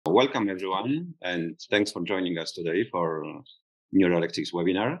Welcome everyone, and thanks for joining us today for Neuroelectrics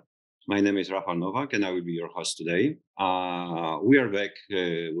webinar. My name is Rafał Nowak, and I will be your host today. We are back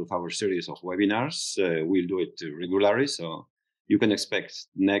with our series of webinars. We'll do it regularly, so you can expect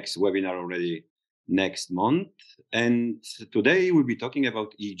next webinar already next month. And today we'll be talking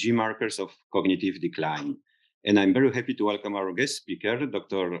about EEG markers of cognitive decline. And I'm very happy to welcome our guest speaker,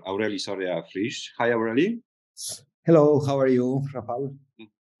 Dr. Aureli Soria-Frisch. Hi, Aureli. Hello, how are you, Rafał?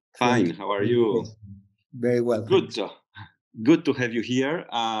 Fine, how are you? Very well. Good. Good to have you here.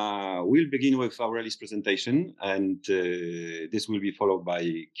 We'll begin with Aureli's presentation, and this will be followed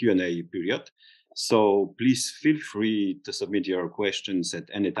by Q&A period. So please feel free to submit your questions at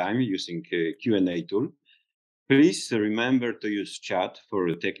any time using Q&A tool. Please remember to use chat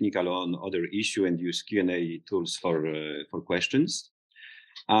for technical on other issue and use Q&A tools for questions.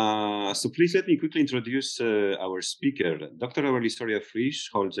 So please let me quickly introduce our speaker. Dr. Aureli Soria-Frisch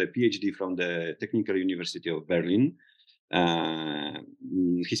holds a PhD from the Technical University of Berlin.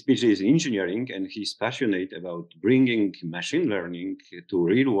 His PhD is in engineering, and he's passionate about bringing machine learning to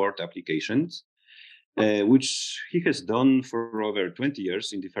real-world applications, which he has done for over 20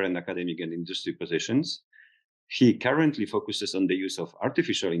 years in different academic and industry positions. He currently focuses on the use of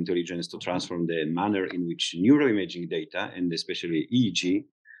artificial intelligence to transform the manner in which neuroimaging data, and especially EEG,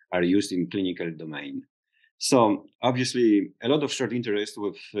 are used in clinical domain. So obviously, a lot of shared interest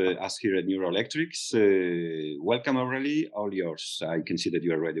with us here at Neuroelectrics. Welcome, Aureli, all yours. I can see that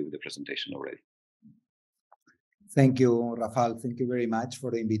you are ready with the presentation already. Thank you, Rafał. Thank you very much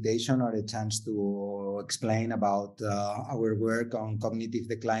for the invitation or the chance to explain about our work on cognitive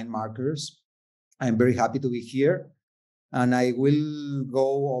decline markers. I'm very happy to be here, and I will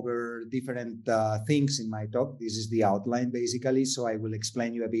go over different things in my talk. This is the outline, basically, so I will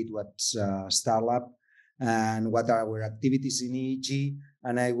explain you a bit what's Starlab and what are our activities in EEG,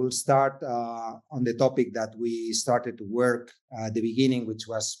 and I will start on the topic that we started to work at the beginning, which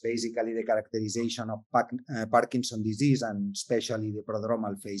was basically the characterization of Parkinson's disease, and especially the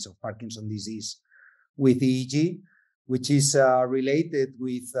prodromal phase of Parkinson's disease with EEG, which is related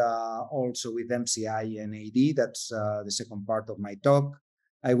with also with MCI and AD. That's the second part of my talk.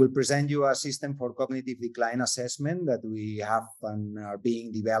 I will present you a system for cognitive decline assessment that we have and are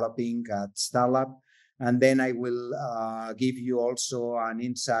developing at Starlab. And then I will give you also an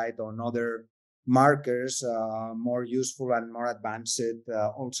insight on other markers, more useful and more advanced,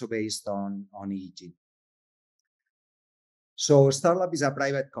 also based on EEG. So Starlab is a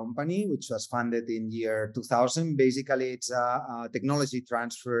private company which was founded in year 2000. Basically, it's a technology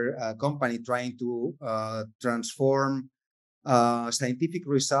transfer company trying to transform scientific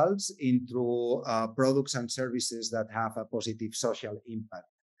results into products and services that have a positive social impact.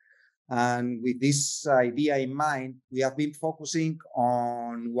 And with this idea in mind, we have been focusing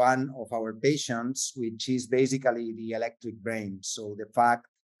on one of our patients, which is basically the electric brain. So the fact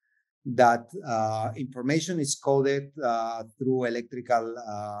that information is coded through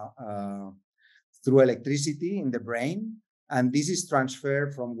electricity in the brain, and this is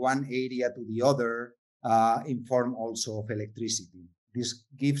transferred from one area to the other in form also of electricity. This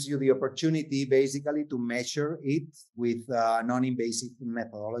gives you the opportunity basically to measure it with non-invasive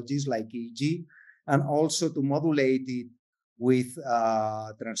methodologies like EEG, and also to modulate it with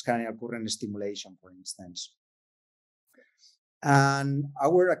transcranial current stimulation, for instance. And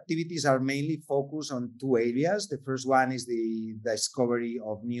our activities are mainly focused on two areas. The first one is the discovery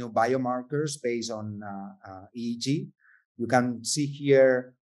of new biomarkers based on EEG. You can see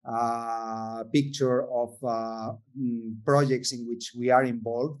here a picture of projects in which we are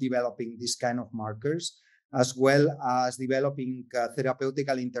involved developing this kind of markers, as well as developing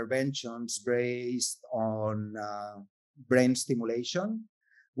therapeutical interventions based on brain stimulation,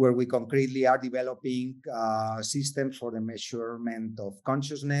 where we concretely are developing systems for the measurement of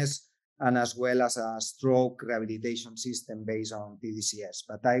consciousness, and as well as a stroke rehabilitation system based on TDCS.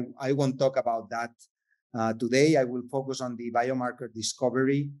 But I won't talk about that today. I will focus on the biomarker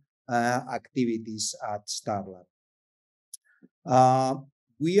discovery activities at Starlab.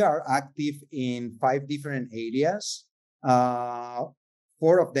 We are active in 5 different areas. 4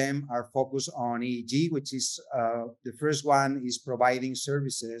 of them are focused on EEG, which is the first one is providing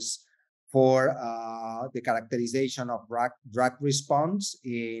services for the characterization of drug response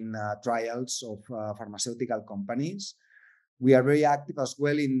in trials of pharmaceutical companies. We are very active as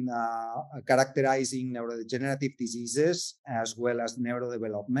well in characterizing neurodegenerative diseases as well as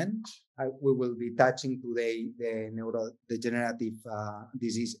neurodevelopment. We will be touching today the neurodegenerative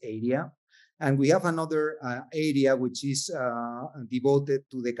disease area. And we have another area which is devoted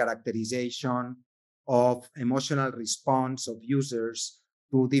to the characterization of emotional response of users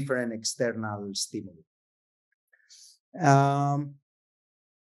to different external stimuli.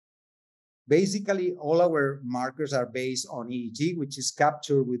 Basically, all our markers are based on EEG, which is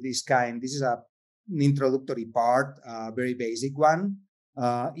captured with this kind. This is an introductory part, a very basic one.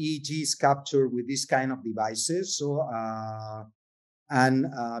 EEG is captured with this kind of devices. So,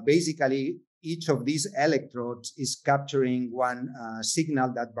 basically, each of these electrodes is capturing one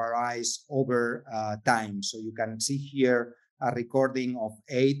signal that varies over time. So you can see here a recording of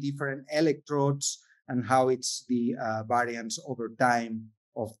 8 different electrodes and how it's the variance over time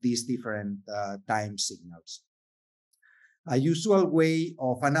of these different time signals. A usual way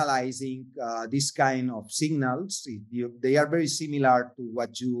of analyzing this kind of signals, they are very similar to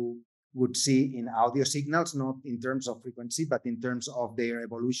what you would see in audio signals, not in terms of frequency, but in terms of their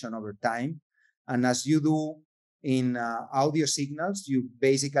evolution over time. And as you do in audio signals, you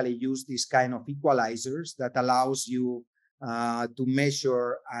basically use this kind of equalizers that allows you to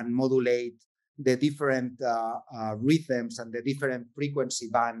measure and modulate the different rhythms and the different frequency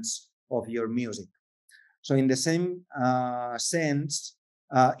bands of your music. So in the same sense,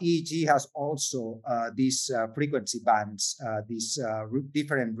 EEG has also these frequency bands, these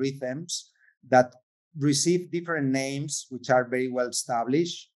different rhythms that receive different names, which are very well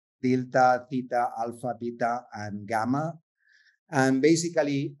established: delta, theta, alpha, beta, and gamma. And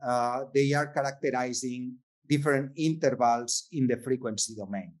basically, they are characterizing different intervals in the frequency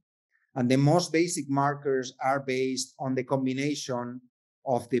domain. And the most basic markers are based on the combination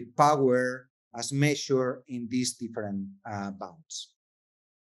of the power as measured in these different bands.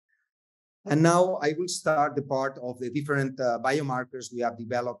 And now I will start the part of the different biomarkers we have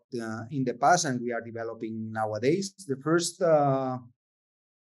developed in the past and we are developing nowadays. The first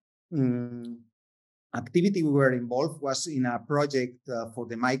activity we were involved was in a project for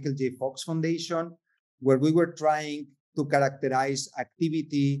the Michael J. Fox Foundation, where we were trying to characterize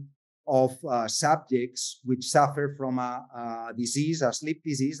activity of subjects which suffer from a disease, a sleep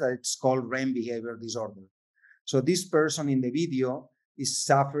disease, that it's called REM behavior disorder. So this person in the video is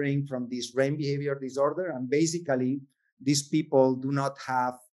suffering from this REM behavior disorder, and basically these people do not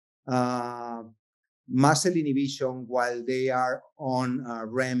have muscle inhibition while they are on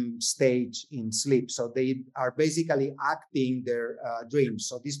REM stage in sleep. So they are basically acting their dreams.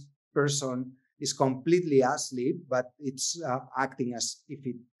 So this person is completely asleep, but it's acting as if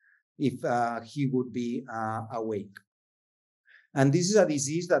he would be awake. And this is a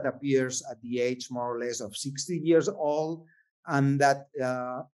disease that appears at the age more or less of 60 years old, and that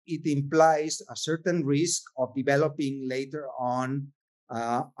it implies a certain risk of developing later on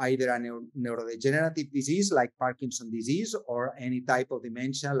either a neurodegenerative disease like Parkinson's disease or any type of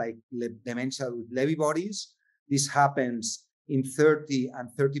dementia like dementia with Lewy bodies. This happens in 30 and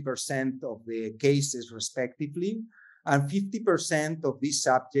 30% of the cases respectively. And 50% of these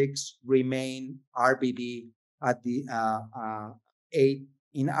subjects remain RBD at the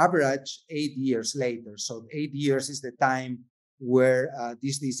in average 8 years later. So 8 years is the time where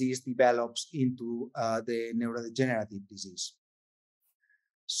this disease develops into the neurodegenerative disease.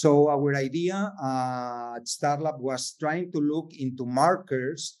 So our idea at Starlab was trying to look into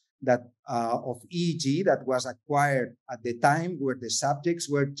markers that of EEG that was acquired at the time where the subjects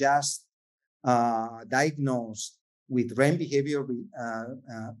were just diagnosed with REM behavior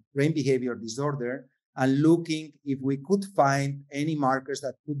disorder, and looking if we could find any markers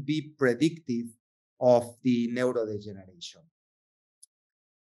that could be predictive of the neurodegeneration.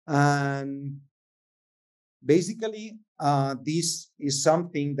 And basically, this is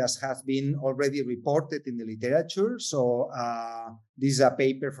something that has been already reported in the literature. So this is a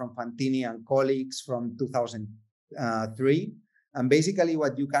paper from Fantini and colleagues from 2003. And basically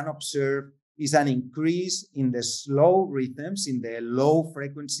what you can observe is an increase in the slow rhythms, in the low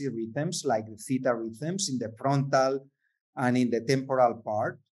frequency rhythms, like the theta rhythms in the frontal and in the temporal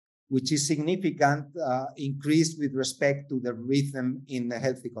part, which is significant increase with respect to the rhythm in the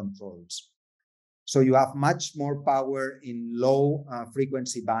healthy controls. So you have much more power in low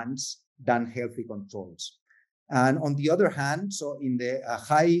frequency bands than healthy controls. And on the other hand, so in the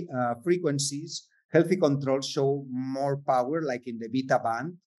high frequencies, healthy controls show more power, like in the beta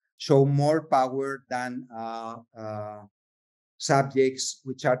band, show more power than subjects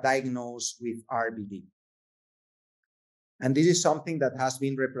which are diagnosed with RBD. And this is something that has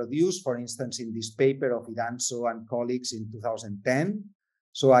been reproduced, for instance, in this paper of Idanzo and colleagues in 2010.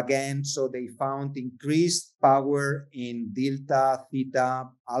 So again, so they found increased power in delta, theta,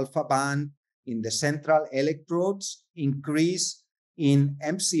 alpha band in the central electrodes, increase in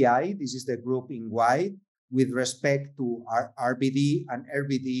MCI, this is the group in white, with respect to RBD and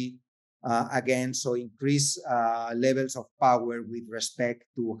RBD again, so increase levels of power with respect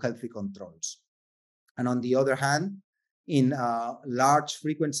to healthy controls. And on the other hand, in large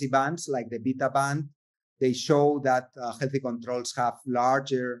frequency bands like the beta band, they show that healthy controls have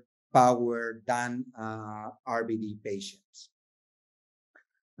larger power than RBD patients.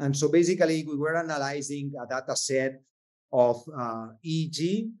 And so basically, we were analyzing a data set of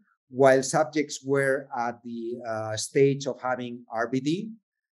EEG while subjects were at the stage of having RBD,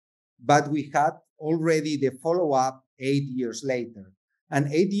 but we had already the follow-up 8 years later.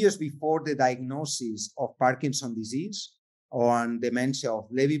 And 8 years before the diagnosis of Parkinson's disease or dementia of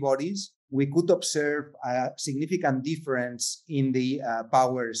Lewy bodies, we could observe a significant difference in the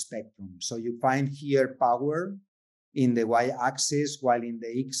power spectrum. So you find here power in the y-axis, while in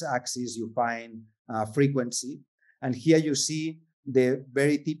the x-axis you find frequency. And here you see the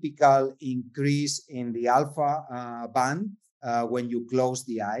very typical increase in the alpha band when you close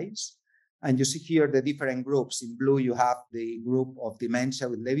the eyes. And you see here the different groups. In blue, you have the group of dementia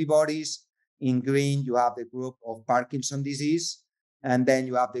with Lewy bodies. In green, you have the group of Parkinson's disease. And then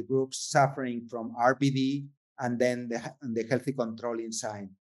you have the groups suffering from RBD, and then the healthy control inside.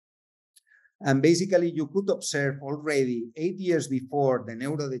 And basically, you could observe already 8 years before the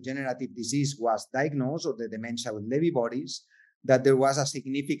neurodegenerative disease was diagnosed, or the dementia with Lewy bodies, that there was a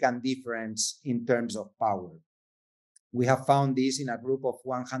significant difference in terms of power. We have found this in a group of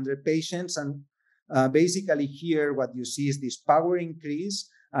 100 patients. And basically here, what you see is this power increase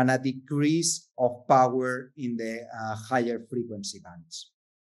and a decrease of power in the higher frequency bands.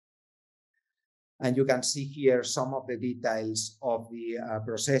 And you can see here some of the details of the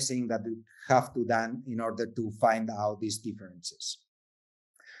processing that we have to done in order to find out these differences.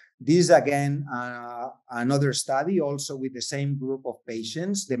 This again, another study also with the same group of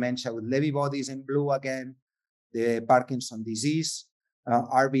patients, dementia with Lewy bodies in blue again, the Parkinson's disease,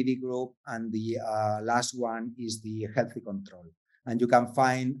 RBD group, and the last one is the healthy control. And you can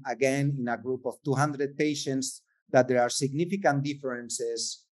find, again, in a group of 200 patients that there are significant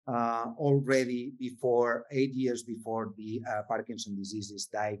differences already before 8 years before the Parkinson's disease is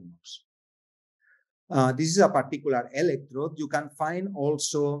diagnosed. This is a particular electrode. You can find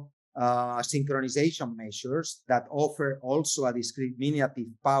also synchronization measures that offer also a discriminative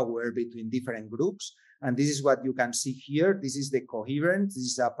power between different groups. And this is what you can see here. This is the coherence. This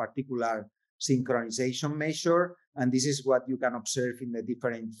is a particular synchronization measure. And this is what you can observe in the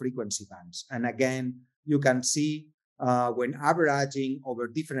different frequency bands. And again, you can see when averaging over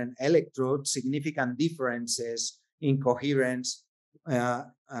different electrodes, significant differences in coherence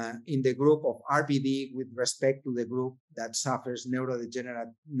in the group of RBD with respect to the group that suffers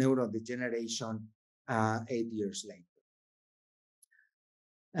neurodegeneration 8 years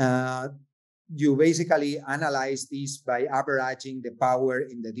later. You basically analyze this by averaging the power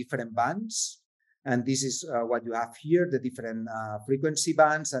in the different bands. And this is what you have here, the different frequency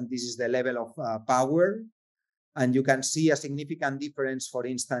bands. And this is the level of power. And you can see a significant difference, for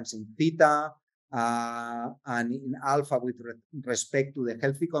instance, in theta and in alpha with respect to the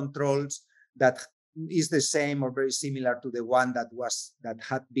healthy controls that is the same or very similar to the one that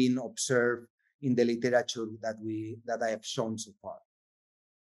had been observed in the literature that I have shown so far.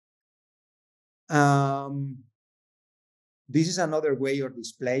 This is another way of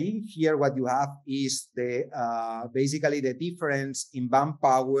displaying. Here, what you have is the basically the difference in band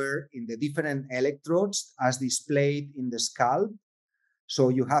power in the different electrodes as displayed in the scalp. So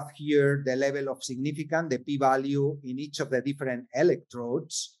you have here the level of significance, the p-value in each of the different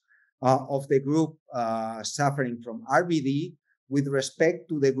electrodes of the group suffering from RBD with respect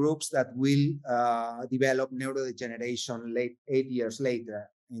to the groups that will develop neurodegeneration 8 years later.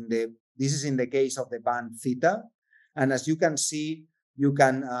 This is in the case of the band theta. And as you can see, you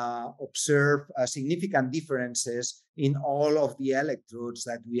can observe significant differences in all of the electrodes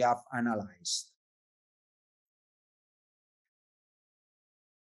that we have analyzed.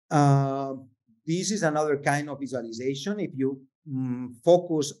 This is another kind of visualization. If you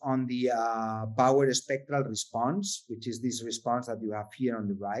focus on the power spectral response, which is this response that you have here on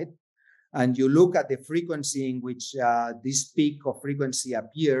the right, and you look at the frequency in which this peak of frequency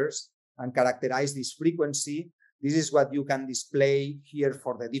appears and characterize this frequency, this is what you can display here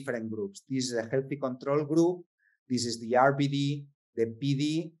for the different groups. This is a healthy control group. This is the RBD, the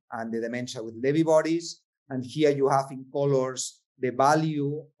PD, and the dementia with Lewy bodies. And here you have in colors the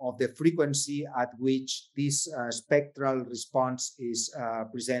value of the frequency at which this spectral response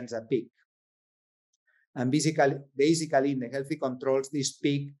presents a peak. And basically in the healthy controls, this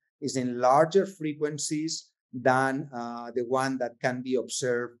peak is in larger frequencies than the one that can be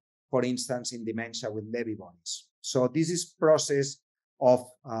observed, for instance, in dementia with Lewy bodies. So this is process of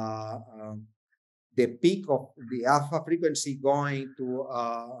the peak of the alpha frequency going to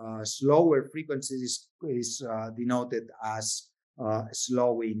slower frequencies is denoted as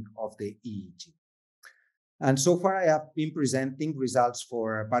slowing of the EEG. And so far, I have been presenting results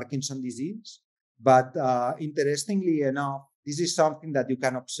for Parkinson's disease, but interestingly enough, this is something that you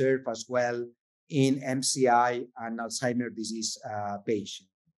can observe as well in MCI and Alzheimer's disease patients.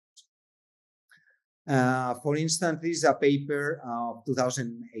 For instance, this is a paper of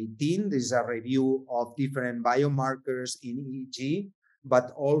 2018. This is a review of different biomarkers in EEG,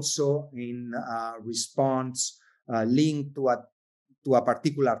 but also in response linked to a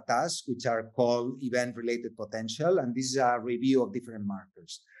particular task, which are called event-related potential. And this is a review of different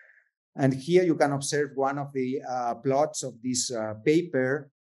markers. And here you can observe one of the plots of this paper,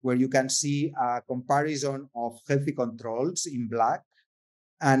 where you can see a comparison of healthy controls in black.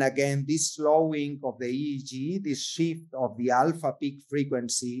 And again, this slowing of the EEG, this shift of the alpha peak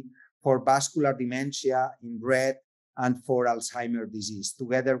frequency for vascular dementia in red and for Alzheimer's disease,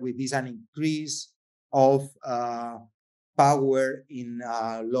 together with this an increase of power in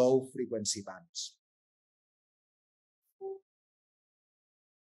low frequency bands.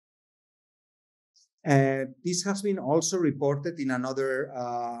 This has been also reported in another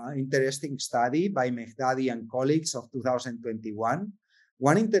interesting study by Mehdadi and colleagues of 2021.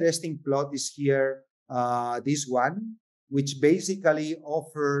 One interesting plot is here, this one, which basically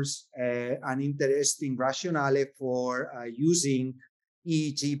offers an interesting rationale for using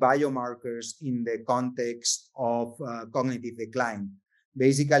EEG biomarkers in the context of cognitive decline.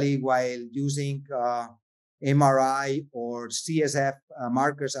 Basically, while using MRI or CSF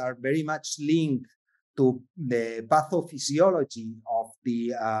markers are very much linked to the pathophysiology of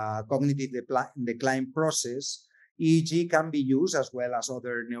the cognitive decline process, EEG can be used, as well as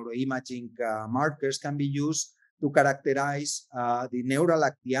other neuroimaging markers can be used to characterize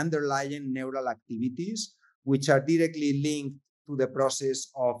the underlying neural activities, which are directly linked to the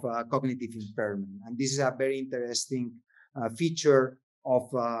process of cognitive impairment. And this is a very interesting feature of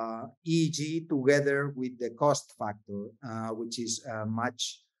EEG, together with the cost factor, which is a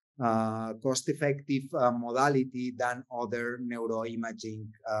much cost-effective modality than other neuroimaging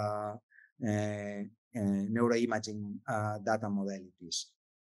data modalities.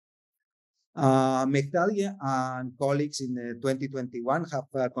 Mehdadi and colleagues in 2021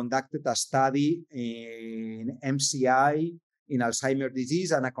 have conducted a study in MCI, in Alzheimer's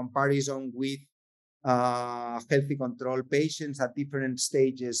disease, and a comparison with healthy control patients at different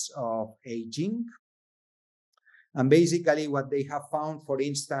stages of aging. And basically what they have found, for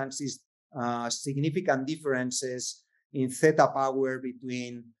instance, is significant differences in theta power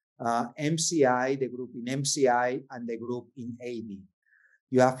between MCI, the group in MCI, and the group in AD.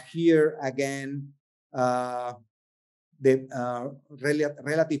 You have here again the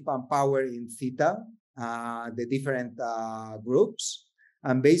relative power in theta, the different groups.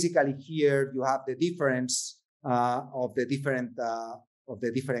 And basically here you have the difference of the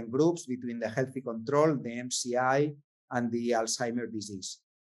different groups between the healthy control, the MCI, and the Alzheimer's disease.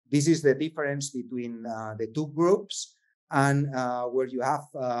 This is the difference between the two groups. And where you have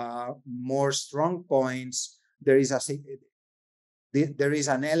more strong points, there is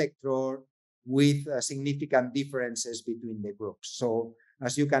an electrode with significant differences between the groups. So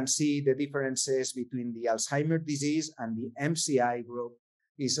as you can see, the differences between the Alzheimer's disease and the MCI group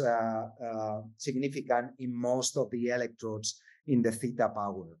is significant in most of the electrodes in the theta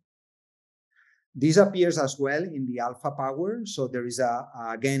power. This appears as well in the alpha power. So there is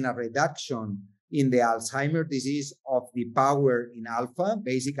again a reduction in the Alzheimer's disease of the power in alpha,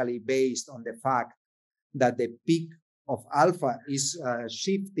 basically based on the fact that the peak of alpha is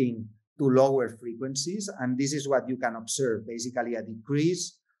shifting to lower frequencies. And this is what you can observe, basically a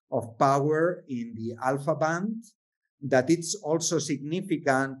decrease of power in the alpha band, that it's also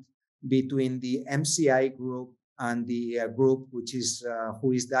significant between the MCI group and the group which is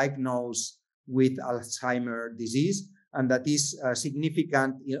who is diagnosed with Alzheimer's disease, and that is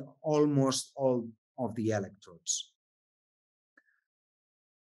significant in almost all of the electrodes.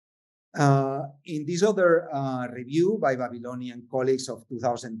 In this other review by Babylonian colleagues of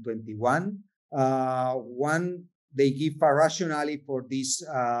 2021, they give a rationale for this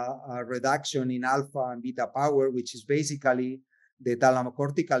reduction in alpha and beta power, which is basically the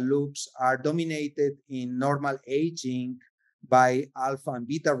thalamocortical loops are dominated in normal aging by alpha and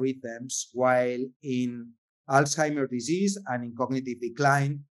beta rhythms, while in Alzheimer's disease and in cognitive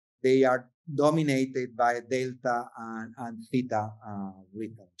decline, they are dominated by delta and theta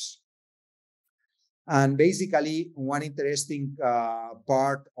rhythms. And basically, one interesting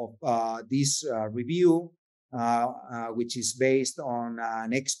part of this review which is based on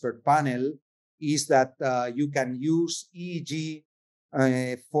an expert panel, is that you can use EEG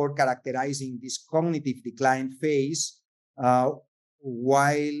for characterizing this cognitive decline phase,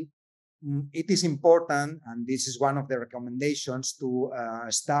 while it is important, and this is one of the recommendations, to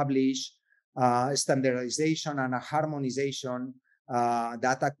establish standardization and a harmonization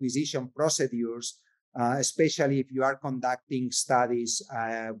data acquisition procedures, especially if you are conducting studies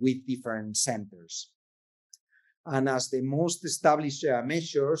with different centers. And as the most established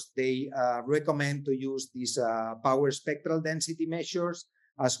measures, they recommend to use these power spectral density measures,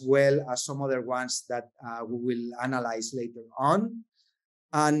 as well as some other ones that we will analyze later on,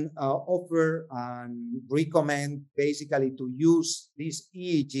 and offer and recommend basically to use these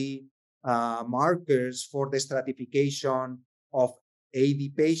EEG markers for the stratification of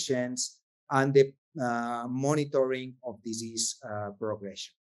AD patients and the monitoring of disease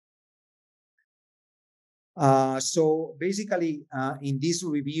progression. So basically, in this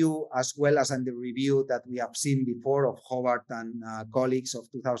review, as well as in the review that we have seen before of Howard and colleagues of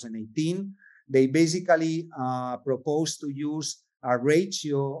 2018, they basically propose to use a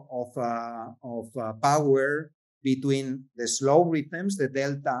ratio of power between the slow rhythms, the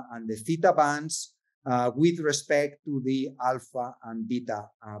delta and the theta bands, with respect to the alpha and beta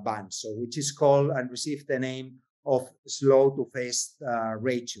bands, so which is called and received the name of slow to fast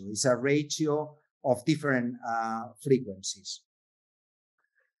ratio. It's a ratio of different frequencies.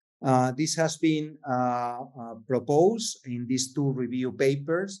 This has been proposed in these two review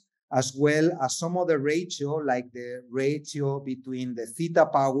papers, as well as some other ratio, like the ratio between the theta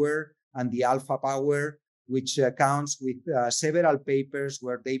power and the alpha power, which counts with several papers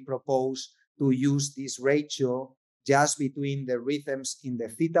where they propose to use this ratio just between the rhythms in the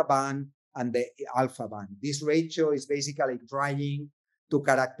theta band and the alpha band. This ratio is basically trying to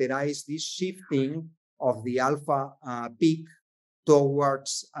characterize this shifting of the alpha peak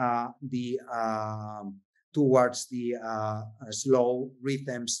towards the slow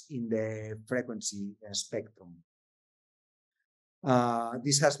rhythms in the frequency spectrum.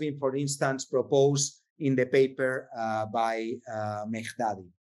 This has been, for instance, proposed in the paper by Mehdadi.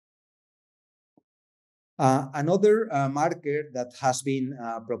 Another marker that has been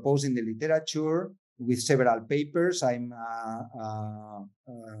proposed in the literature with several papers, I'm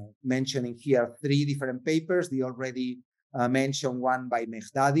mentioning here 3 different papers. The already mentioned one by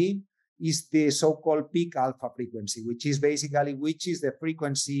Mehdadi is the so-called peak alpha frequency, which is basically the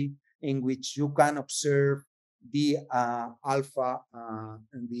frequency in which you can observe the alpha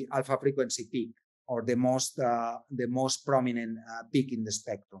frequency peak, or the most prominent peak in the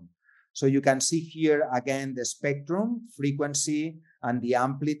spectrum. So you can see here again the spectrum, frequency, and the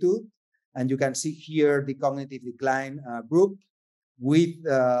amplitude. And you can see here the cognitive decline group with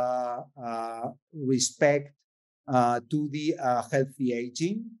respect to the healthy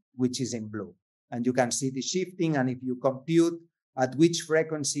aging, which is in blue. And you can see the shifting. And if you compute at which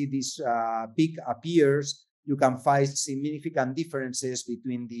frequency this peak appears, you can find significant differences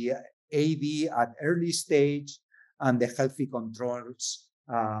between the AD at early stage and the healthy controls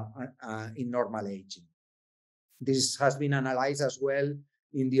in normal aging. This has been analyzed as well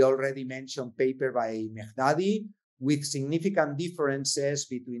in the already mentioned paper by Mehdadi, with significant differences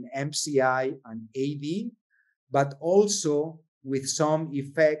between MCI and AD, but also with some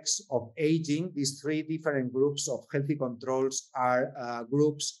effects of aging. These 3 different groups of healthy controls are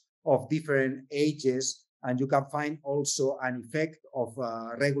groups of different ages, and you can find also an effect of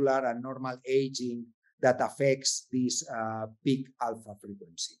regular and normal aging that affects this peak alpha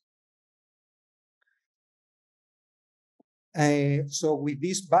frequency. So with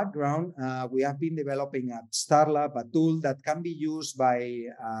this background, we have been developing at Starlab a tool that can be used by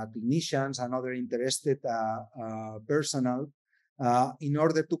clinicians and other interested personnel in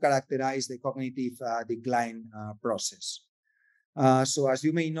order to characterize the cognitive decline process. So as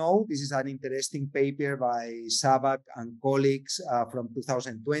you may know, this is an interesting paper by Sabak and colleagues from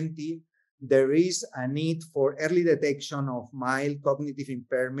 2020. There is a need for early detection of mild cognitive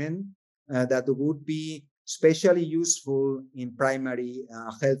impairment that would be especially useful in primary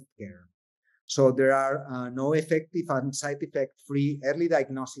healthcare. So there are no effective and side effect-free early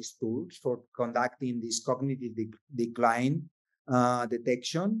diagnosis tools for conducting this cognitive decline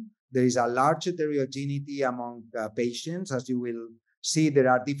detection. There is a large heterogeneity among patients. As you will see, there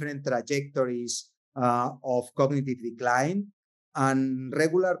are different trajectories of cognitive decline, and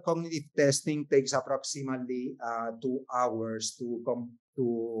regular cognitive testing takes approximately 2 hours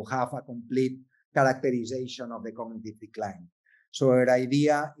to have a complete characterization of the cognitive decline. So our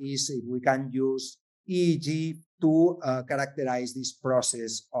idea is if we can use EEG to characterize this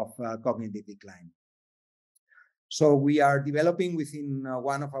process of cognitive decline. So we are developing within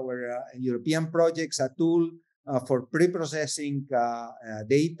one of our European projects a tool for pre-processing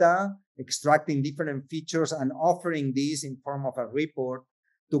data, extracting different features and offering this in form of a report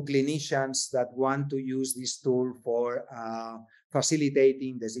to clinicians that want to use this tool for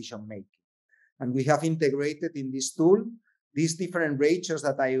facilitating decision making. And we have integrated in this tool these different ratios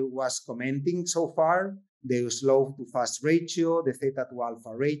that I was commenting so far, the slow to fast ratio, the theta to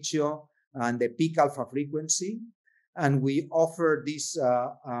alpha ratio, and the peak alpha frequency. And we offer these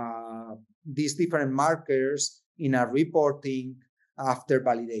different markers in a reporting after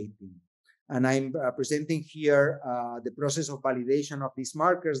validating. And I'm presenting here the process of validation of these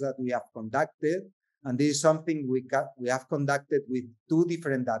markers that we have conducted. And this is something we have conducted with two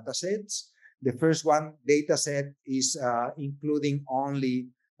different data sets. The first one data set is including only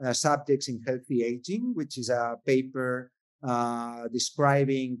subjects in healthy aging, which is a paper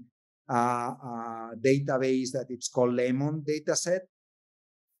describing a database that it's called Lemon dataset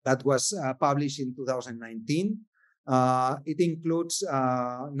that was published in 2019. It includes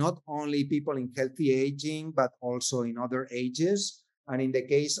not only people in healthy aging, but also in other ages. And in the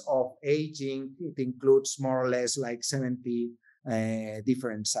case of aging, it includes more or less like 70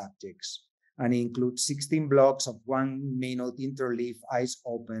 different subjects. And it includes 16 blocks of 1 minute interleaf, eyes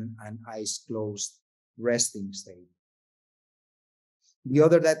open and eyes closed resting state. The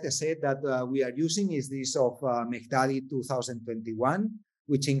other data set that we are using is this of Mehdadi 2021,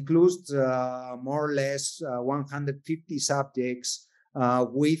 which includes more or less 150 subjects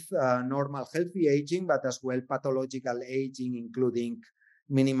with normal healthy aging, but as well pathological aging, including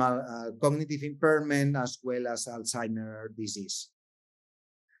minimal cognitive impairment, as well as Alzheimer's disease.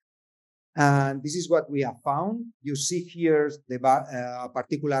 And this is what we have found. You see here the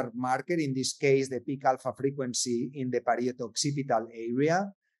particular marker, in this case, the peak alpha frequency in the parieto-occipital area.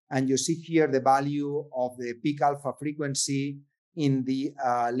 And you see here the value of the peak alpha frequency in the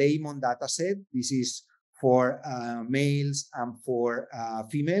Lemon dataset. This is for males and for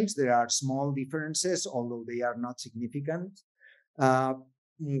females. There are small differences, although they are not significant.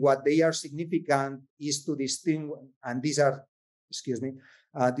 What they are significant is to distinguish, and these are,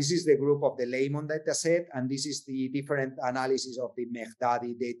 this is the group of the Lemon dataset, and this is the different analysis of the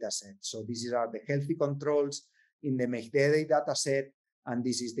Mehdadi dataset. So these are the healthy controls in the Mehdadi dataset, and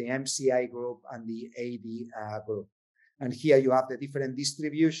this is the MCI group and the AD group. And here you have the different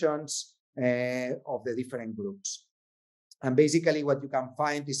distributions of the different groups. And basically what you can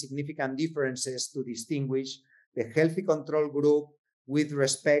find is significant differences to distinguish the healthy control group with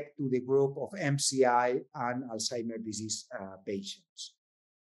respect to the group of MCI and Alzheimer's disease patients.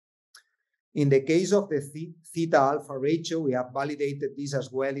 In the case of the theta alpha ratio, we have validated this as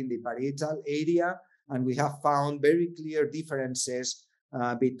well in the parietal area, and we have found very clear differences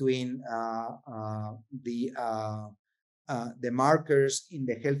between the markers in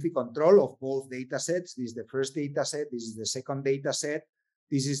the healthy control of both data sets. This is the first data set, this is the second data set.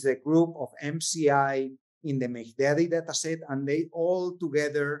 This is the group of MCI in the Mehdadi data set, and they all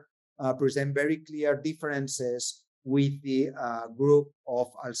together present very clear differences with the group of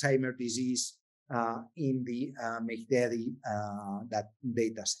Alzheimer's disease in the Mehdadi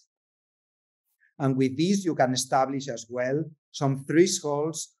data set. And with this, you can establish as well some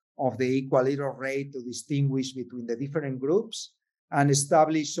thresholds of the equal error rate to distinguish between the different groups, and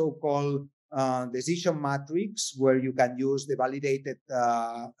establish so-called decision matrix, where you can use the validated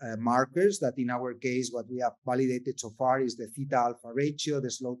markers that in our case, what we have validated so far is the theta alpha ratio, the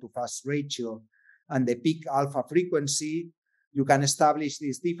slow to fast ratio, and the peak alpha frequency. You can establish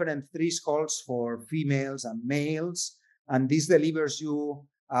these different thresholds for females and males, and this delivers you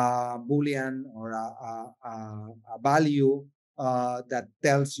a Boolean or a value that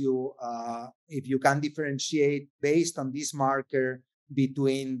tells you if you can differentiate based on this marker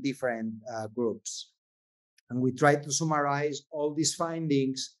between different groups. And we try to summarize all these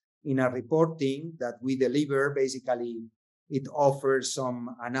findings in a reporting that we deliver. Basically, it offers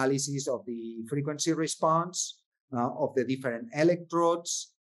some analysis of the frequency response of the different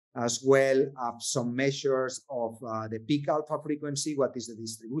electrodes, as well as some measures of the peak alpha frequency, what is the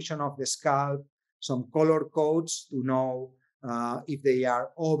distribution of the scalp, some color codes to know if they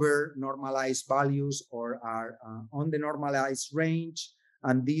are over normalized values or are on the normalized range,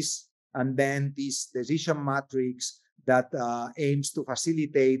 and then this decision matrix that aims to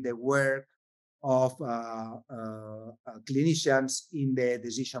facilitate the work of clinicians in the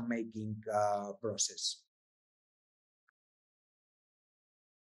decision-making process.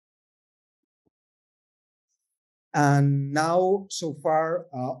 And now, so far,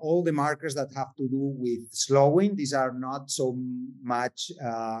 all the markers that have to do with slowing, these are not so much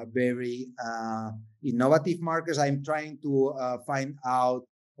very innovative markers. I'm trying to find out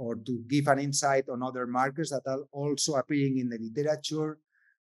or to give an insight on other markers that are also appearing in the literature.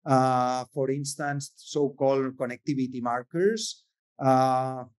 For instance, so-called connectivity markers.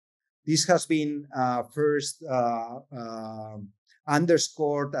 This has been first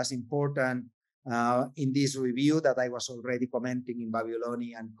underscored as important in this review that I was already commenting in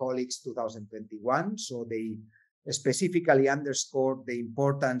Babioloni and colleagues 2021. So they specifically underscored the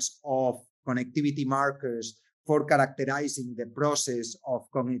importance of connectivity markers for characterizing the process of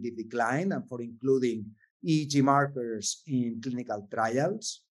cognitive decline and for including EEG markers in clinical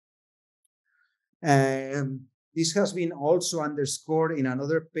trials. This has been also underscored in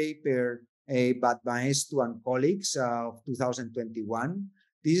another paper by Maestro and colleagues of 2021.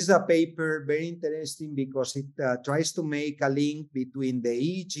 This is a paper very interesting because it tries to make a link between the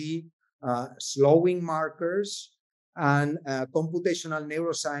EEG slowing markers and computational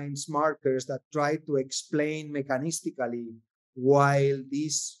neuroscience markers that try to explain mechanistically why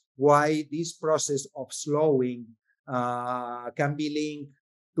this process of slowing can be linked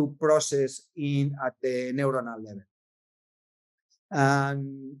to process at the neuronal level.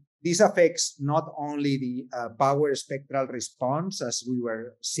 And this affects not only the power spectral response, as we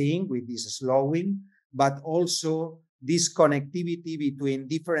were seeing with this slowing, but also this connectivity between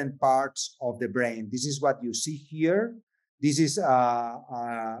different parts of the brain. This is what you see here. This is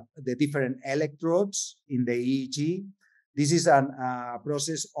the different electrodes in the EEG. This is a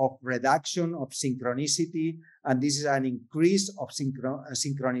process of reduction of synchronicity, and this is an increase of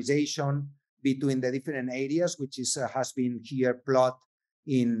synchronization between the different areas, which has been here plotted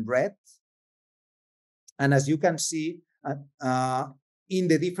in red. And as you can see, in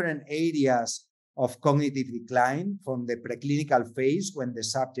the different areas of cognitive decline from the preclinical phase, when the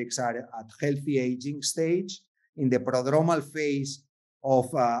subjects are at healthy aging stage, in the prodromal phase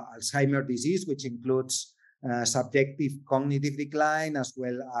of Alzheimer's disease, which includes subjective cognitive decline as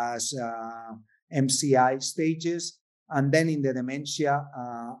well as MCI stages, and then in the dementia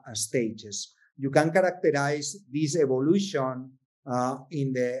stages. You can characterize this evolution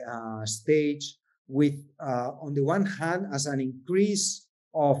in the stage with, on the one hand, as an increase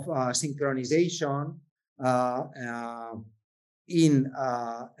of synchronization in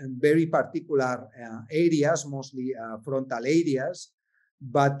very particular areas, mostly frontal areas,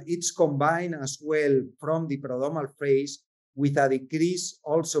 but it's combined as well from the prodromal phase with a decrease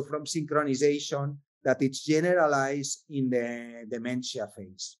also from synchronization that it's generalized in the dementia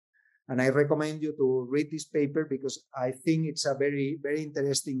phase. And I recommend you to read this paper because I think it's a very, very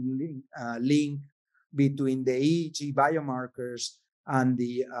interesting link between the EEG biomarkers and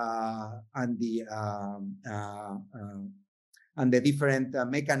the different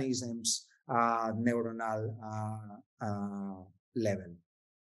mechanisms neuronal level.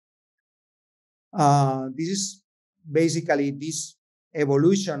 This is basically this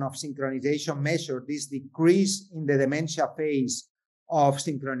evolution of synchronization measure, this decrease in the dementia phase of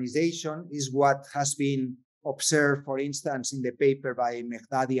synchronization is what has been observed, for instance, in the paper by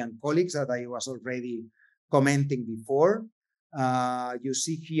Mehdadi and colleagues that I was already commenting before. You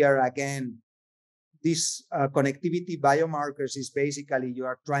see here again, this connectivity biomarkers is basically you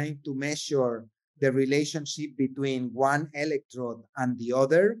are trying to measure the relationship between one electrode and the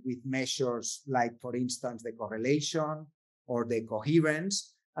other with measures like, for instance, the correlation or the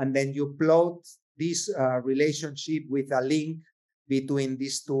coherence. And then you plot this relationship with a link between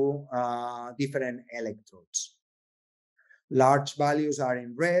these two different electrodes. Large values are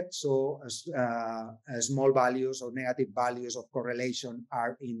in red, so small values or negative values of correlation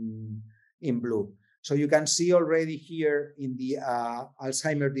are in blue. So you can see already here in the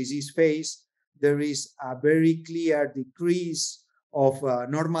Alzheimer's disease phase, there is a very clear decrease of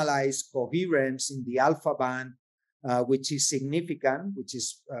normalized coherence in the alpha band, which is significant, which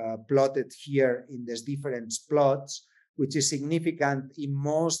is plotted here in these different plots, which is significant in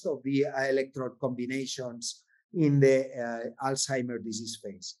most of the electrode combinations in the Alzheimer's disease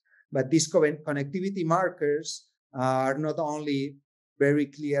phase. But these connectivity markers are not only very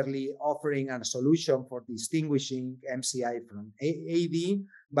clearly offering a solution for distinguishing MCI from AD,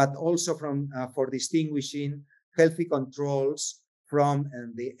 but also for distinguishing healthy controls from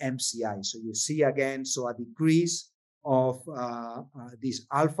the MCI. So you see again, so a decrease of this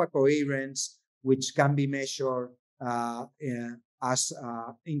alpha coherence, which can be measured as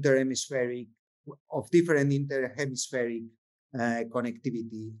interhemispheric of different interhemispheric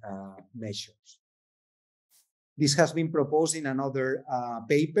connectivity measures. This has been proposed in another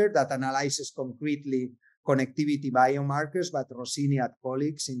paper that analyzes concretely connectivity biomarkers, but Rossini and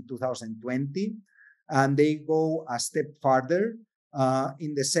colleagues in 2020. And they go a step further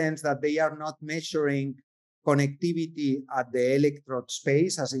in the sense that they are not measuring connectivity at the electrode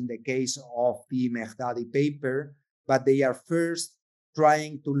space, as in the case of the Meghdadi paper, but they are first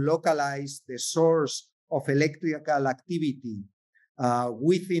trying to localize the source of electrical activity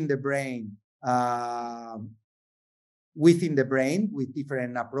within the brain with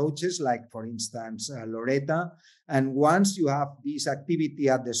different approaches, like, for instance, Loretta. And once you have this activity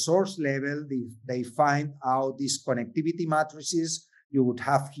at the source level, they find out these connectivity matrices. You would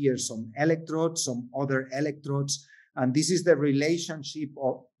have here some electrodes, some other electrodes, and this is the relationship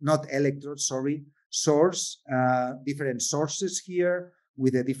of, not electrodes, sorry, source, different sources here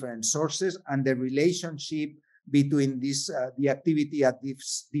with the different sources, and the relationship between this, the activity at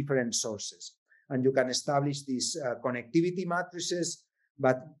these different sources. And you can establish these connectivity matrices,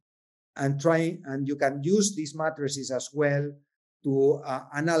 and you can use these matrices as well to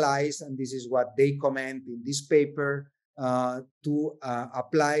analyze, and this is what they comment in this paper, to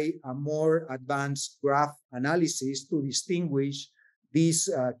apply a more advanced graph analysis to distinguish these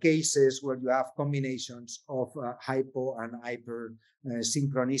cases where you have combinations of hypo and hyper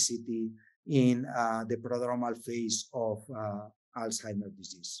synchronicity in the prodromal phase of Alzheimer's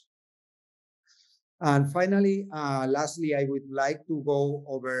disease. And finally, lastly, I would like to go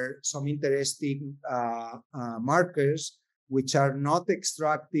over some interesting markers which are not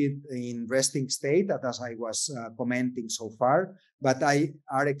extracted in resting state, as I was commenting so far, but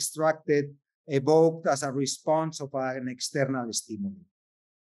are extracted, evoked as a response of an external stimuli.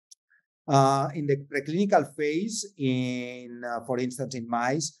 In the preclinical phase, for instance, in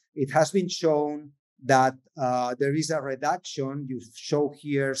mice, it has been shown that there is a reduction. You show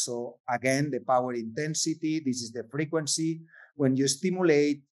here, so again, the power intensity, this is the frequency. When you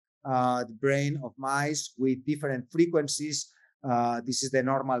stimulate the brain of mice with different frequencies, this is the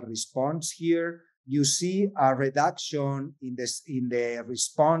normal response here. You see a reduction in the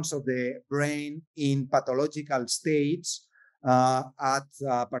response of the brain in pathological states at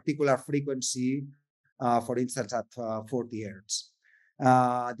a particular frequency, for instance, at 40 hertz.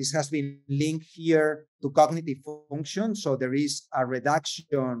 This has been linked here to cognitive function. So there is a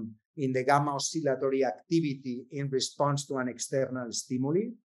reduction in the gamma oscillatory activity in response to an external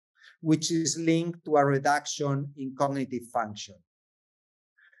stimuli, which is linked to a reduction in cognitive function.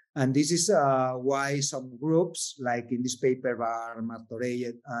 And this is why some groups, like in this paper by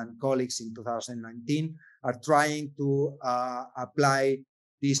Martorell and colleagues in 2019, are trying to apply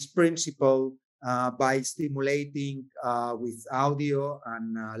this principle by stimulating with audio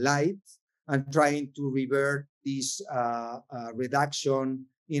and light, and trying to revert this reduction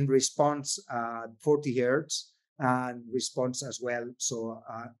in response at 40 hertz and response as well. So,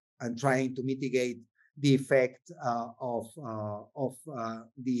 and trying to mitigate the effect of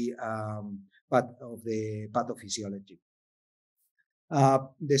the pathophysiology.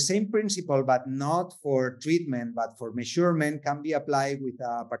 The same principle, but not for treatment, but for measurement, can be applied with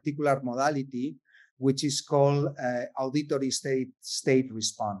a particular modality, which is called auditory state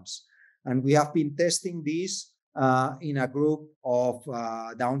response. And we have been testing this in a group of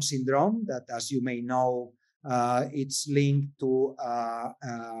Down syndrome that, as you may know, it's linked to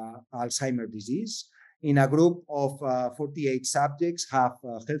Alzheimer's disease. In a group of 48 subjects, have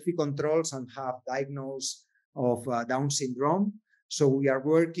healthy controls and have diagnosed of Down syndrome. So we are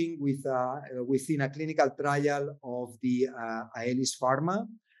working with within a clinical trial of the Aelis Pharma,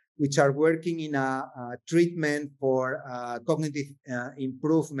 which are working in a treatment for cognitive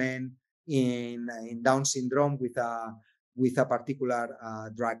improvement in Down syndrome with a particular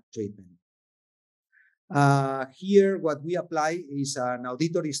drug treatment. Here, what we apply is an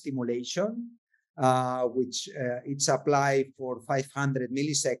auditory stimulation, which it's applied for 500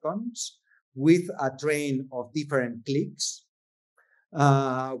 milliseconds with a train of different clicks,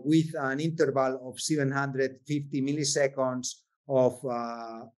 with an interval of 750 milliseconds of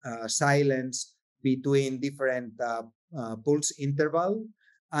silence between different pulse interval.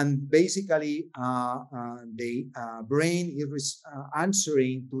 And basically, the brain is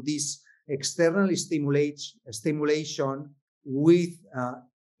answering to this external stimulation with,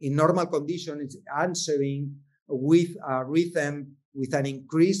 in normal conditions, it's answering with a rhythm with an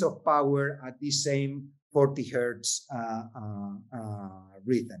increase of power at the same 40 hertz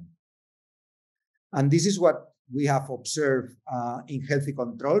rhythm. And this is what we have observed in healthy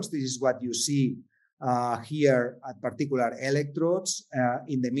controls. This is what you see here at particular electrodes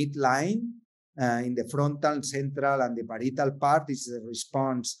in the midline, in the frontal, central, and the parietal part. This is the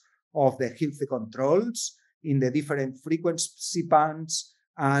response of the healthy controls in the different frequency bands.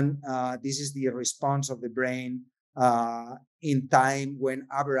 And this is the response of the brain in time when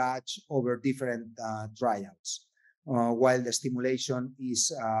averaged over different trials, while the stimulation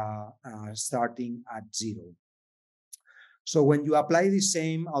is starting at 0. So when you apply the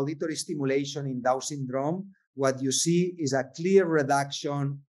same auditory stimulation in Down syndrome, what you see is a clear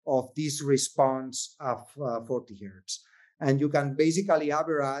reduction of this response of 40 hertz. And you can basically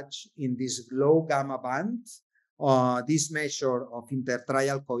average in this low gamma band this measure of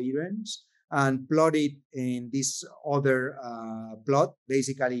intertrial coherence and plot it in this other plot.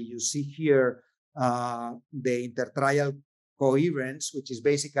 Basically, you see here the intertrial coherence, which is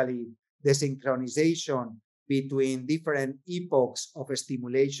basically the synchronization between different epochs of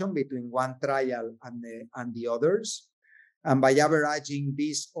stimulation between one trial and the others. And by averaging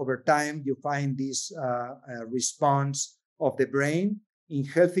this over time, you find this response of the brain in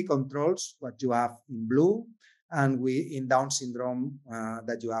healthy controls, what you have in blue, and in Down syndrome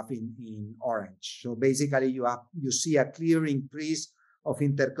that you have in orange. So basically, you see a clear increase of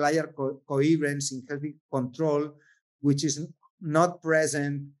interclavian coherence in healthy control, which is not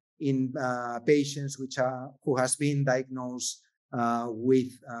present in patients who has been diagnosed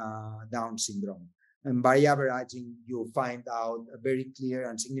with Down syndrome. And by averaging, you find out very clear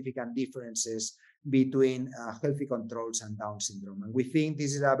and significant differences between healthy controls and Down syndrome. And we think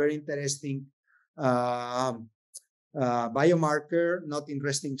this is a very interesting biomarker, not in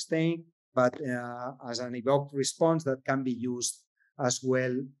resting state, but as an evoked response that can be used as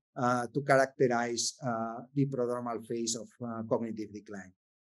well to characterize the prodromal phase of cognitive decline.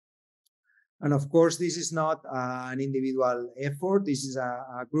 And of course, this is not an individual effort. This is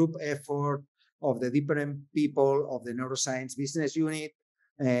a group effort of the different people of the Neuroscience Business Unit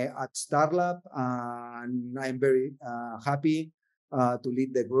at Starlab. And I'm very happy to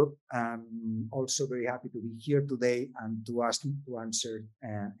lead the group. I'm also very happy to be here today and to answer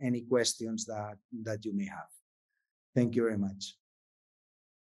any questions that you may have. Thank you very much.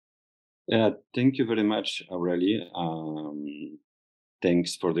 Thank you very much, Aureli.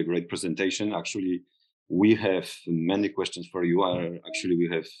 Thanks for the great presentation. Actually, we have many questions for you. Actually, we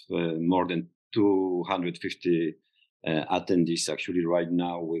have more than 250 attendees actually right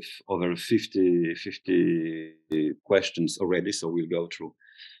now with over 50 questions already. So we'll go through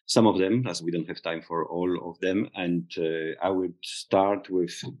some of them as we don't have time for all of them. And I would start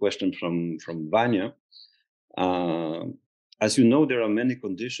with a question from Vanya. As you know, there are many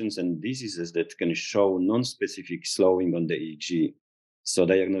conditions and diseases that can show non-specific slowing on the EEG. So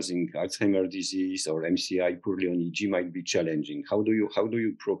diagnosing Alzheimer's disease or MCI purely on EEG might be challenging. How do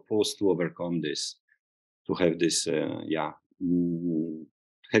you propose to overcome this? To have this, having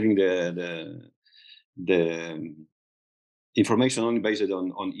the information only based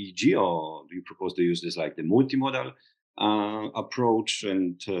on EEG, or do you propose to use this like the multimodal approach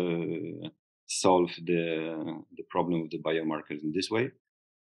and solve the problem of the biomarkers in this way?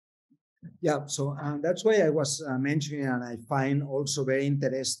 Yeah, so that's why I was mentioning, and I find also very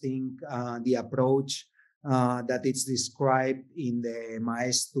interesting the approach that it's described in the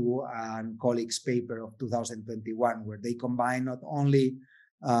Maestu and colleagues paper of 2021, where they combine not only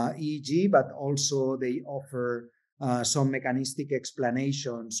EEG, but also they offer some mechanistic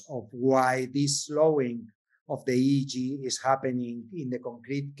explanations of why this slowing of the EEG is happening in the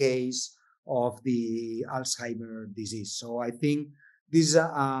concrete case of the Alzheimer's disease. So I think this is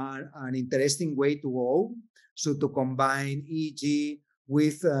an interesting way to go. So to combine EEG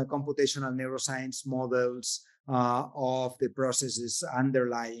with computational neuroscience models of the processes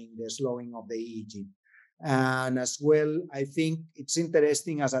underlying the slowing of the EEG. And as well, I think it's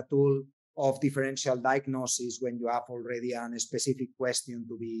interesting as a tool of differential diagnosis when you have already a specific question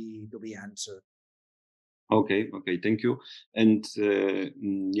to be answered. Okay, thank you. And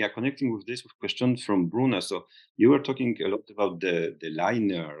connecting with this question from Bruna. So you were talking a lot about the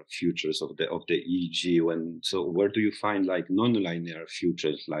linear features of the EEG. Where do you find like non-linear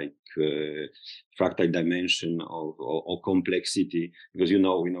features like fractal dimension or complexity? Because we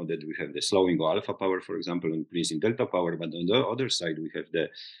know that we have the slowing of alpha power, for example, and increasing delta power, but on the other side we have the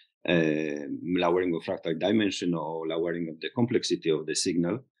lowering of fractal dimension or lowering of the complexity of the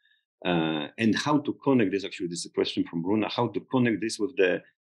signal. And how to connect this? Actually, this is a question from Bruna. How to connect this with the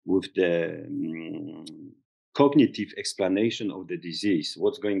cognitive explanation of the disease?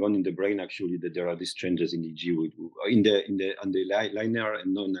 What's going on in the brain? Actually, that there are these changes in EEG on the linear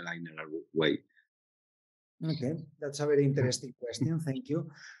and non-linear way. Okay, that's a very interesting question. Thank you.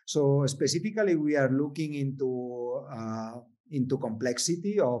 So specifically, we are looking into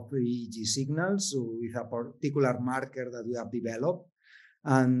complexity of EEG signals with a particular marker that we have developed.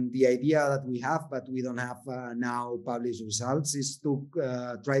 And the idea that we have, but we don't have now published results, is to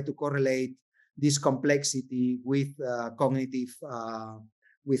try to correlate this complexity with cognitive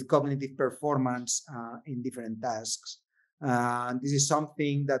performance in different tasks. This is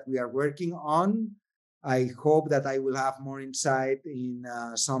something that we are working on. I hope that I will have more insight in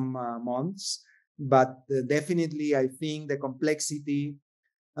some months, but definitely I think the complexity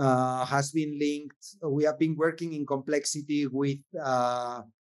has been linked. We have been working in complexity with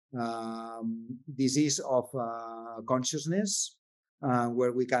disease of consciousness,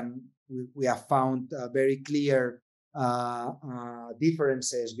 where we have found very clear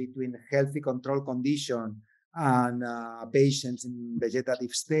differences between healthy control condition and patients in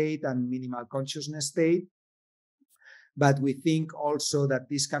vegetative state and minimal consciousness state. But we think also that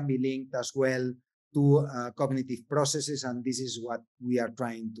this can be linked as well to cognitive processes, and this is what we are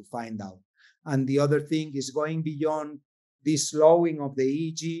trying to find out. And the other thing is going beyond this slowing of the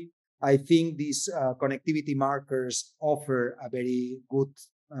EEG. I think these connectivity markers offer a very good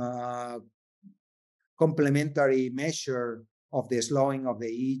complementary measure of the slowing of the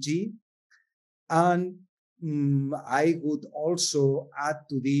EEG. And I would also add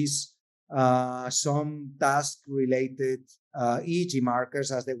to this some task-related EEG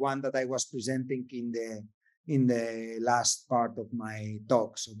markers, as the one that I was presenting in the last part of my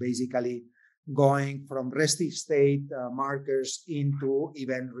talk. So basically, going from restive state markers into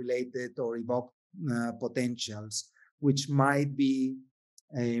event-related or evoked potentials, which might be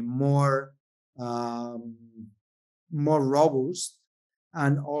more robust,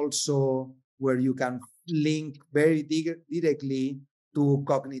 and also where you can link very directly to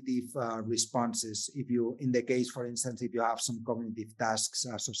cognitive responses, if you, in the case, for instance, if you have some cognitive tasks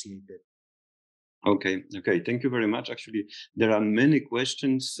associated. Okay, thank you very much. Actually, there are many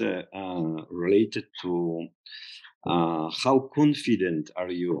questions related to how confident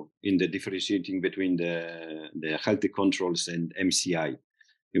are you in the differentiating between the healthy controls and MCI?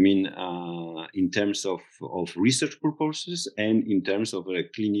 You mean in terms of research purposes and in terms of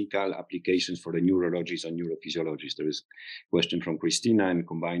clinical applications for the neurologists and neurophysiologists? There is a question from Christina and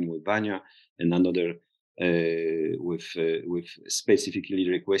combined with Vanya, and another with specifically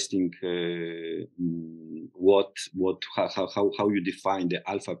requesting how you define the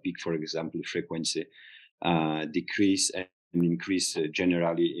alpha peak, for example, frequency decrease and increase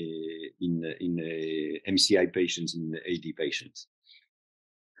generally in MCI patients, in AD patients.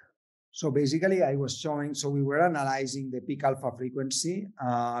 So basically, I was showing, so we were analyzing the peak alpha frequency,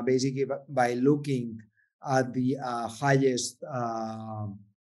 basically by looking at the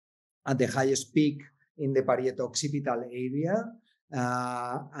highest peak in the parieto-occipital area,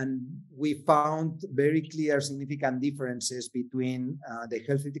 and we found very clear, significant differences between the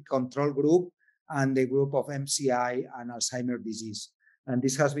healthy control group and the group of MCI and Alzheimer's disease. And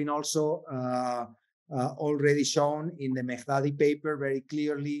this has been also already shown in the Meghdadi paper very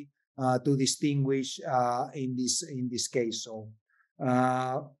clearly. To distinguish in this case. So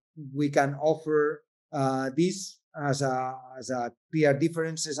we can offer this as a clear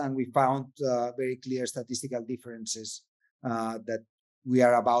differences, and we found very clear statistical differences that we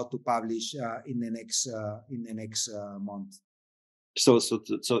are about to publish in the next month. So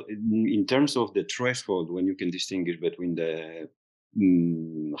in terms of the threshold, when you can distinguish between the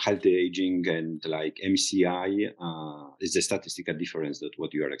healthy aging and like MCI, is the statistical difference that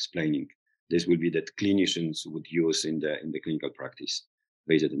what you are explaining. This will be that clinicians would use in the clinical practice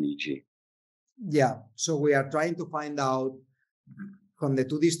based on EEG. Yeah, so we are trying to find out from the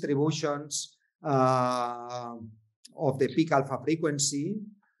two distributions of the peak alpha frequency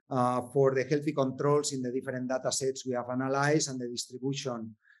for the healthy controls in the different data sets we have analyzed, and the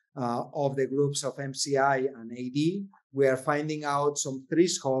distribution of the groups of MCI and AD. We are finding out some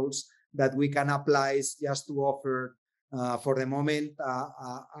thresholds that we can apply just to offer, for the moment,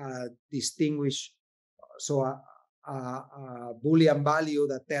 distinguish, so a Boolean value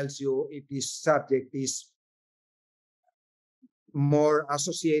that tells you if this subject is more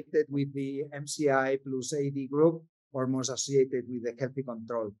associated with the MCI plus AD group or more associated with the healthy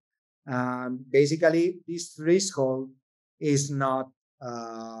control. Basically, this threshold is not,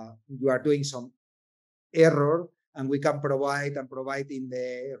 you are doing some error, and we can provide in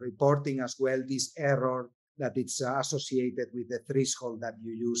the reporting as well this error that it's associated with the threshold that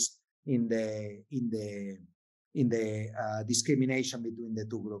you use in the discrimination between the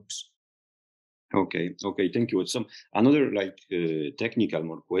two groups. Okay, thank you. So another technical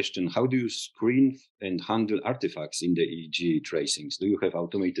more question: how do you screen and handle artifacts in the EEG tracings? Do you have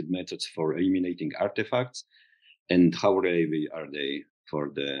automated methods for eliminating artifacts, and how reliable are they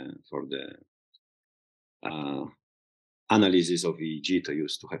for the analysis of EEG to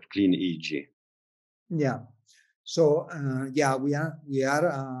use to have clean EEG. Yeah. So yeah, we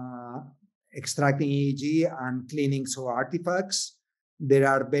are extracting EEG and cleaning artifacts. There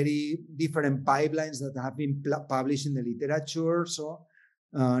are very different pipelines that have been published in the literature. So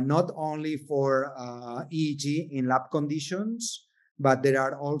not only for EEG in lab conditions, but there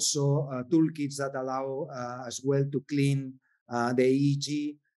are also toolkits that allow as well to clean the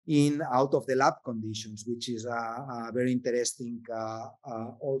EEG in out of the lab conditions, which is a very interesting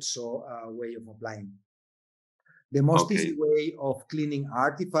also way of applying. The most easy way of cleaning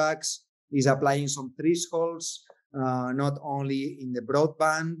artifacts is applying some thresholds, not only in the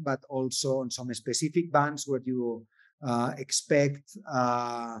broadband, but also on some specific bands where you expect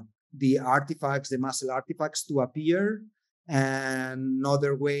the artifacts, the muscle artifacts to appear. And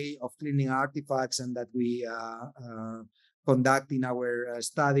another way of cleaning artifacts and that we conduct in our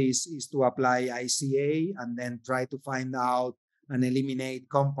studies is to apply ICA and then try to find out and eliminate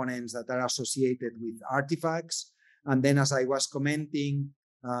components that are associated with artifacts. And then, as I was commenting,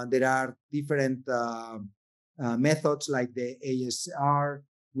 there are different methods like the ASR,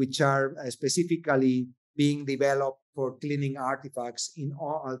 which are specifically being developed for cleaning artifacts in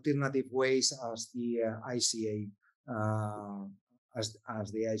alternative ways as the ICA,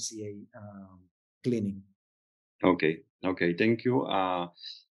 as the ICA cleaning. Okay, thank you.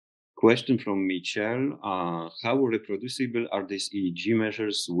 Question from Michelle. How reproducible are these EEG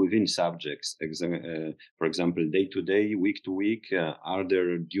measures within subjects? For example, day to day, week to week, are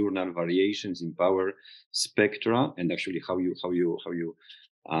there diurnal variations in power spectra? And actually, how you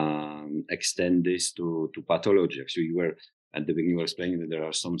extend this to pathology? Actually, you were at the beginning, you were explaining that there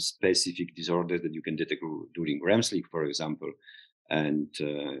are some specific disorders that you can detect during REM sleep, for example. And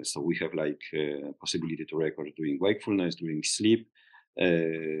so we have like possibility to record during wakefulness, during sleep.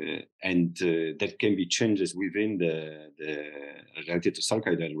 And there can be changes within the related to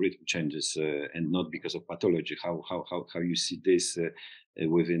circadian rhythm changes, and not because of pathology. How you see this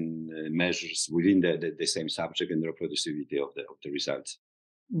within measures within the same subject and the reproducibility of the results?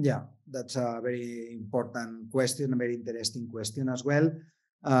 Yeah, that's a very important question, a very interesting question as well.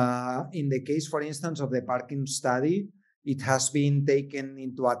 In the case, for instance, of the Parkinson study, it has been taken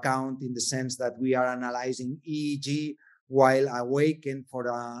into account in the sense that we are analyzing EEG while awakened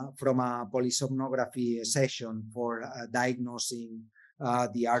from a polysomnography session for diagnosing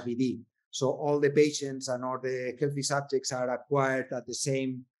the RBD. So all the patients and all the healthy subjects are acquired at the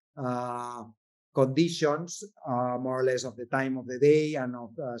same conditions, more or less of the time of the day and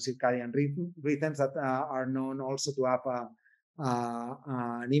of circadian rhythms that are known also to have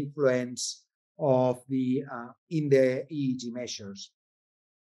an influence of the in the EEG measures.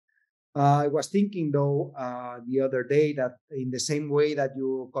 I was thinking, though, the other day that in the same way that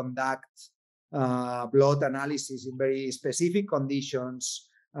you conduct blood analysis in very specific conditions,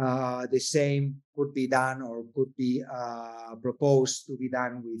 the same could be done or could be proposed to be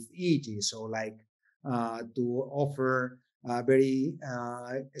done with EEG. So like to offer very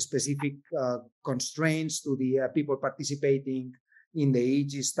specific constraints to the people participating in the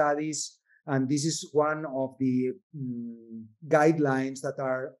EEG studies. And this is one of the guidelines that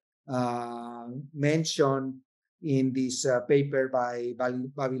are mentioned in this paper by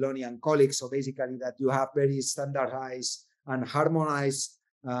Babylonian colleagues. So basically that you have very standardized and harmonized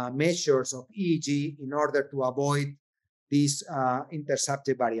measures of EEG in order to avoid this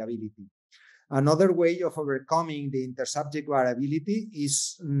intersubject variability. Another way of overcoming the intersubject variability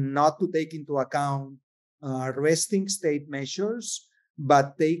is not to take into account resting state measures,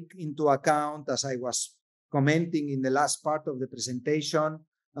 but take into account, as I was commenting in the last part of the presentation,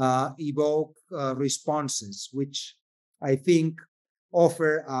 evoke responses, which I think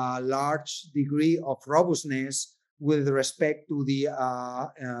offer a large degree of robustness with respect to the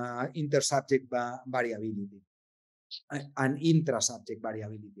intersubject variability and intrasubject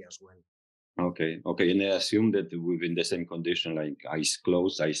variability as well. Okay. And I assume that within the same condition, like eyes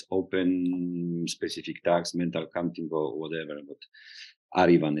closed, eyes open, specific tasks, mental counting or whatever. But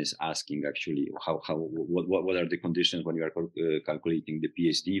Arivan is asking actually what are the conditions when you are calculating the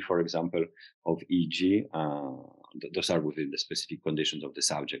PSD, for example, of EEG? Those are within the specific conditions of the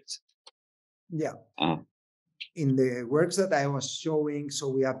subjects. Yeah. In the works that I was showing, so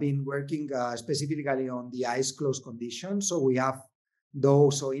we have been working specifically on the eyes closed condition. So we have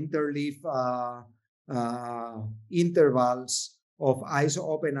those interleaf intervals of eyes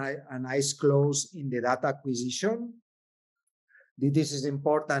open and eyes closed in the data acquisition. This is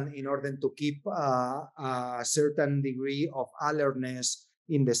important in order to keep a certain degree of alertness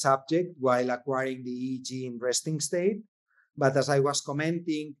in the subject while acquiring the EEG in resting state. But as I was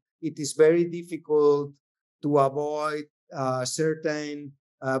commenting, it is very difficult to avoid certain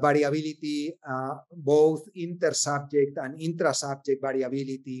variability, both inter-subject and intra-subject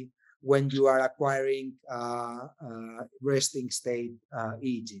variability when you are acquiring resting state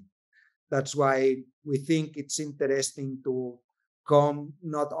EEG. That's why we think it's interesting to come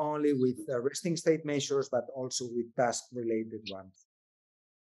not only with resting state measures, but also with task-related ones.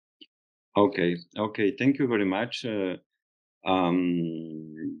 Okay, thank you very much.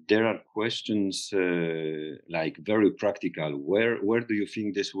 There are questions like very practical. Where do you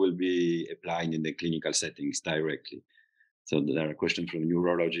think this will be applied in the clinical settings directly? So there are questions from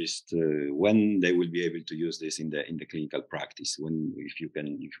neurologists when they will be able to use this in the clinical practice. When if you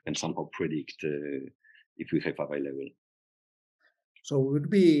can somehow predict if we have available. So we would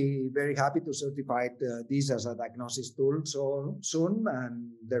be very happy to certify this as a diagnosis tool so soon,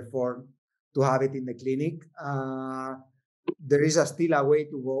 and therefore to have it in the clinic. There is still a way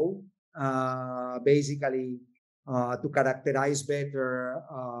to go, basically to characterize better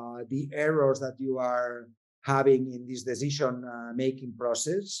the errors that you are having in this decision-making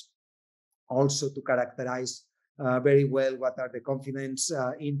process. Also to characterize very well what are the confidence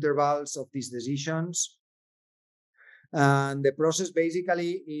intervals of these decisions. And the process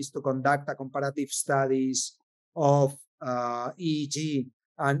basically is to conduct a comparative studies of EEG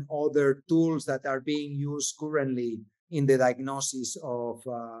and other tools that are being used currently in the diagnosis of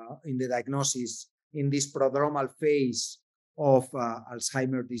in this prodromal phase of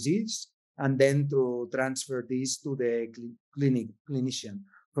Alzheimer's disease, and then to transfer this to the clinician.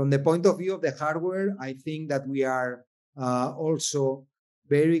 From the point of view of the hardware, I think that we are also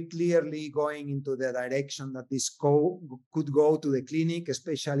very clearly going into the direction that this could go to the clinic,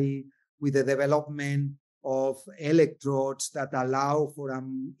 especially with the development of electrodes that allow for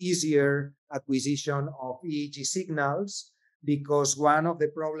an easier acquisition of EEG signals, because one of the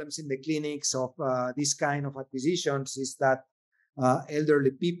problems in the clinics of this kind of acquisitions is that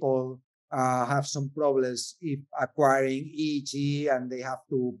elderly people have some problems if acquiring EEG, and they have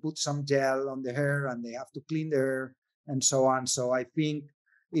to put some gel on the hair and they have to clean the hair and so on. So I think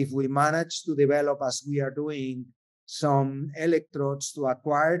if we manage to develop, as we are doing, some electrodes to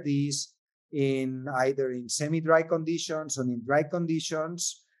acquire these in either in semi-dry conditions or in dry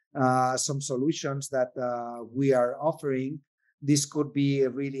conditions, some solutions that we are offering, this could be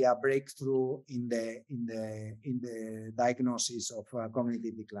really a breakthrough in the diagnosis of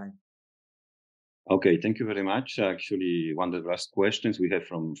cognitive decline. Okay, thank you very much. Actually, one of the last questions we have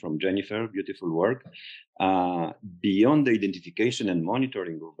from Jennifer, beautiful work. Beyond the identification and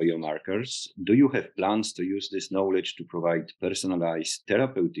monitoring of biomarkers, do you have plans to use this knowledge to provide personalized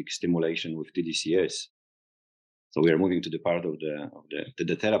therapeutic stimulation with TDCS? So we are moving to the part of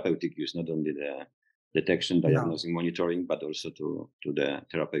the therapeutic use, not only the detection, diagnosing, monitoring, but also to the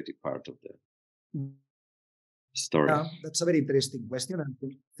therapeutic part of the story. Yeah, that's a very interesting question, and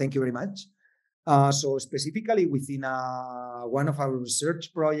thank you very much. So specifically within one of our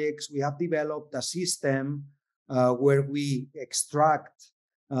research projects, we have developed a system where we extract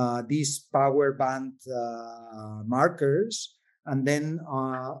these power band markers, and then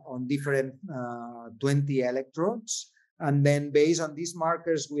on different 20 electrodes. And then based on these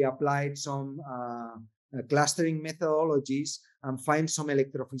markers, we applied some clustering methodologies and find some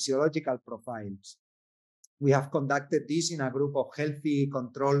electrophysiological profiles. We have conducted this in a group of healthy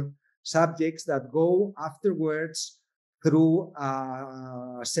control subjects that go afterwards through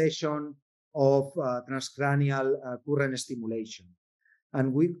a session of transcranial current stimulation.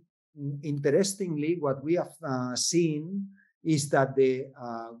 And interestingly, what we have seen is that the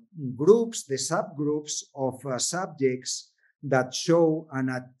subgroups of subjects that show an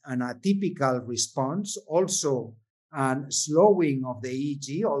atypical response, also a slowing of the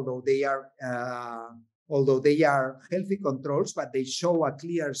EEG, although they are healthy controls, but they show a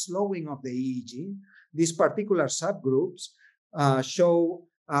clear slowing of the EEG. These particular subgroups show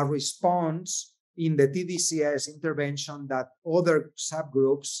a response in the TDCS intervention that other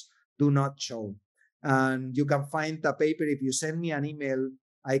subgroups do not show. And you can find a paper. If you send me an email,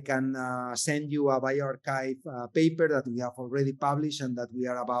 I can send you a bioRxiv paper that we have already published and that we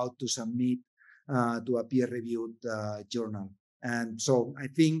are about to submit to a peer-reviewed journal. And so I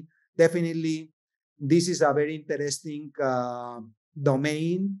think definitely this is a very interesting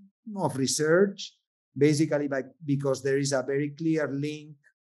domain of research, basically because there is a very clear link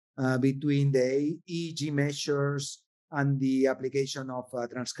between the EEG measures and the application of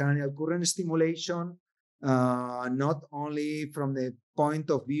transcranial current stimulation, not only from the point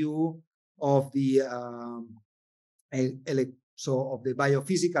of view of the of the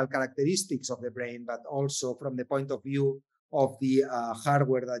biophysical characteristics of the brain, but also from the point of view of the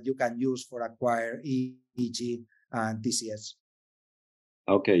hardware that you can use for acquire EEG and TCS.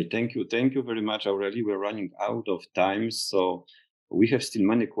 Okay, thank you very much, Aureli. We're running out of time, so we have still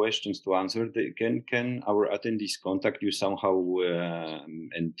many questions to answer. Can our attendees contact you somehow,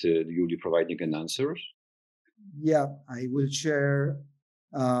 and you'll be providing an answer? Yeah, I will share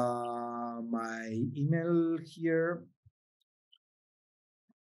my email here.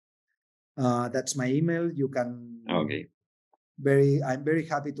 That's my email. You can. Okay. I'm very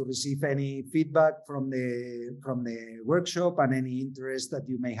happy to receive any feedback from the workshop and any interest that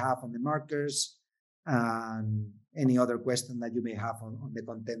you may have on the markers and any other question that you may have on the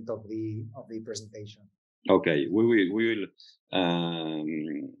content of the presentation. Okay, we will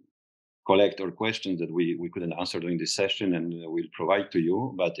collect our questions that we couldn't answer during this session, and we'll provide to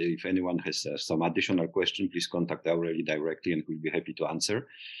you. But if anyone has some additional question, please contact Aureli directly, and we'll be happy to answer.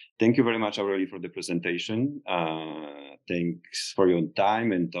 Thank you very much, Aureli, for the presentation. Thanks for your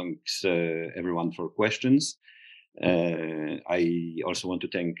time, and thanks everyone for questions. I also want to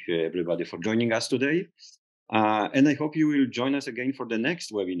thank everybody for joining us today. And I hope you will join us again for the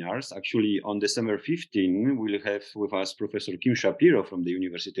next webinars. Actually, on December 15, we'll have with us Professor Kim Shapiro from the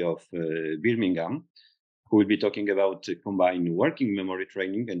University of Birmingham, who will be talking about combined working memory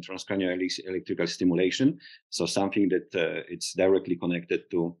training and transcranial electrical stimulation. So something that it's directly connected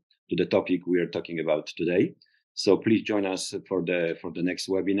to the topic we are talking about today. So please join us for the next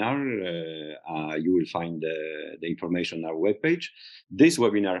webinar. You will find the information on our webpage. This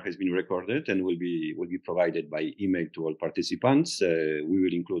webinar has been recorded and will be provided by email to all participants. We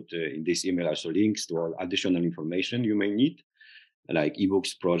will include in this email also links to all additional information you may need, like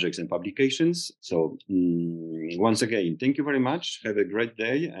ebooks, projects, and publications. So once again, thank you very much. Have a great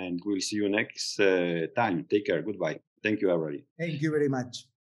day, and we'll see you next time. Take care. Goodbye. Thank you, everybody. Thank you very much.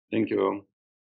 Thank you.